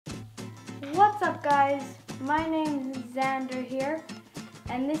What's up, guys? My name is Xander here,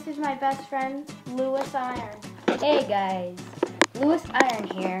 and this is my best friend, Lewis Iron. Hey guys, Lewis Iron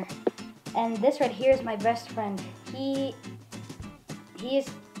here, and this right here is my best friend. His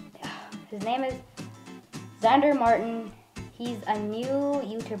name is Xander Martin. He's a new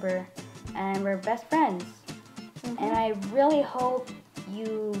YouTuber, and we're best friends. And I really hope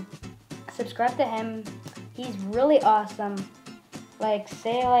you subscribe to him. He's really awesome. Like,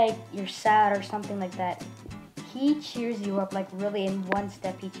 say like you're sad or something like that. He cheers you up, like really in one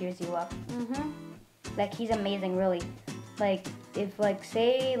step he cheers you up. Like, he's amazing, really. Like, if like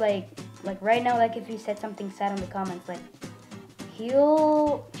say like right now, like if you said something sad in the comments, like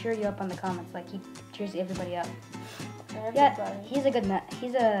he'll cheer you up on the comments. Like, he cheers everybody up. Yeah, he's a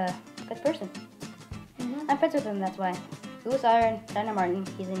good person. I'm friends with him, that's why. Lewis Iron, Xander Martin,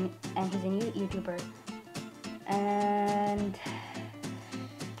 he's a new YouTuber. And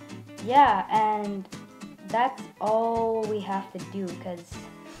yeah, and that's all we have to do, because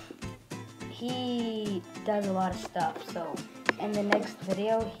he does a lot of stuff. So in the next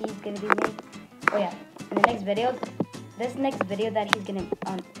video he's gonna be this next video that he's gonna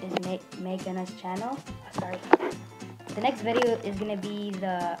make on his channel. The next video is gonna be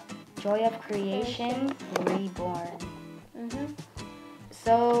the Joy of Creation Reborn.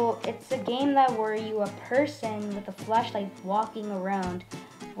 So it's a game that where you a person with a flashlight walking around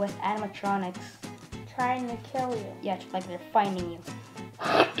with animatronics Trying to kill you. Yeah, like they're finding you.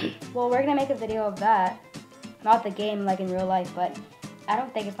 Well, we're gonna make a video of that, not the game like in real life, but I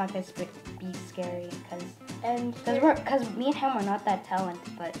don't think it's not gonna be scary because me and him are not that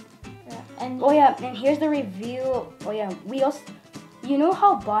talented. But and here's the review. We also, you know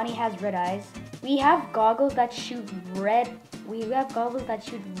how Bonnie has red eyes? We have goggles that shoot red. We have goggles that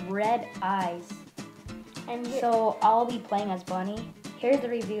shoot red eyes. And so I'll be playing as Bonnie. Here's the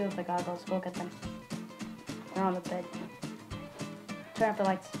review of the goggles. Look at them. They're on the bed. Turn off the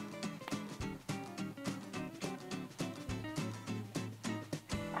lights.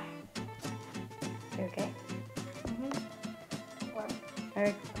 You okay?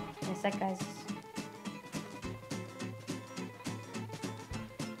 Alright, in a sec, guys.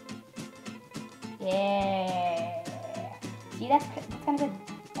 Yeah. See, that's kind of good.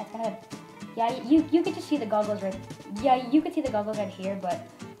 That's kind of good. Yeah, you could just see the goggles right. Yeah, you could see the goggles right here, but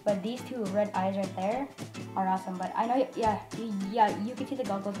these two red eyes right there are awesome. But I know, you can see the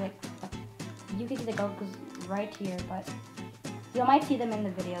goggles right here, but you might see them in the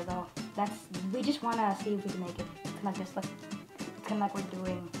video though. We just wanna see if we can make it. It's kind of just like, it's kind of like we're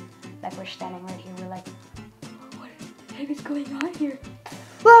doing, like we're standing right here. We're like, what the heck is going on here?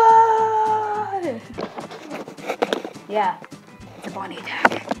 What? Yeah, it's a Bonnie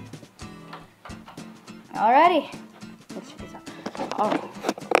attack. Alrighty, let's check this out. Alright.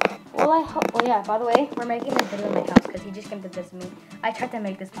 Well, yeah, by the way, we're making this video in my house because he just came to visit me. I tried to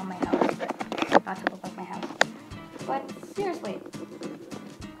make this on my house, but not to look like my house. But seriously,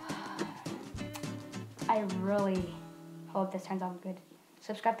 I really hope this turns out good.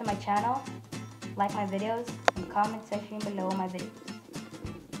 Subscribe to my channel, like my videos, and comment section below my videos.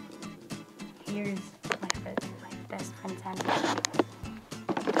 Here's my best friend's hand.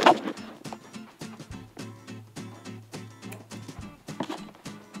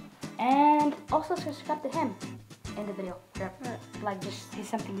 And also subscribe to him in the video. Like, just say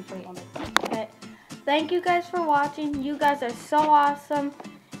something before you end it. Okay. Thank you guys for watching. You guys are so awesome.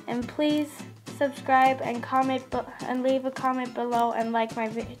 And please subscribe and comment and leave a comment below and like my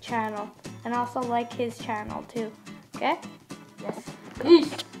channel. And also like his channel too. Okay? Yes.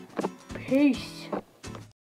 Peace.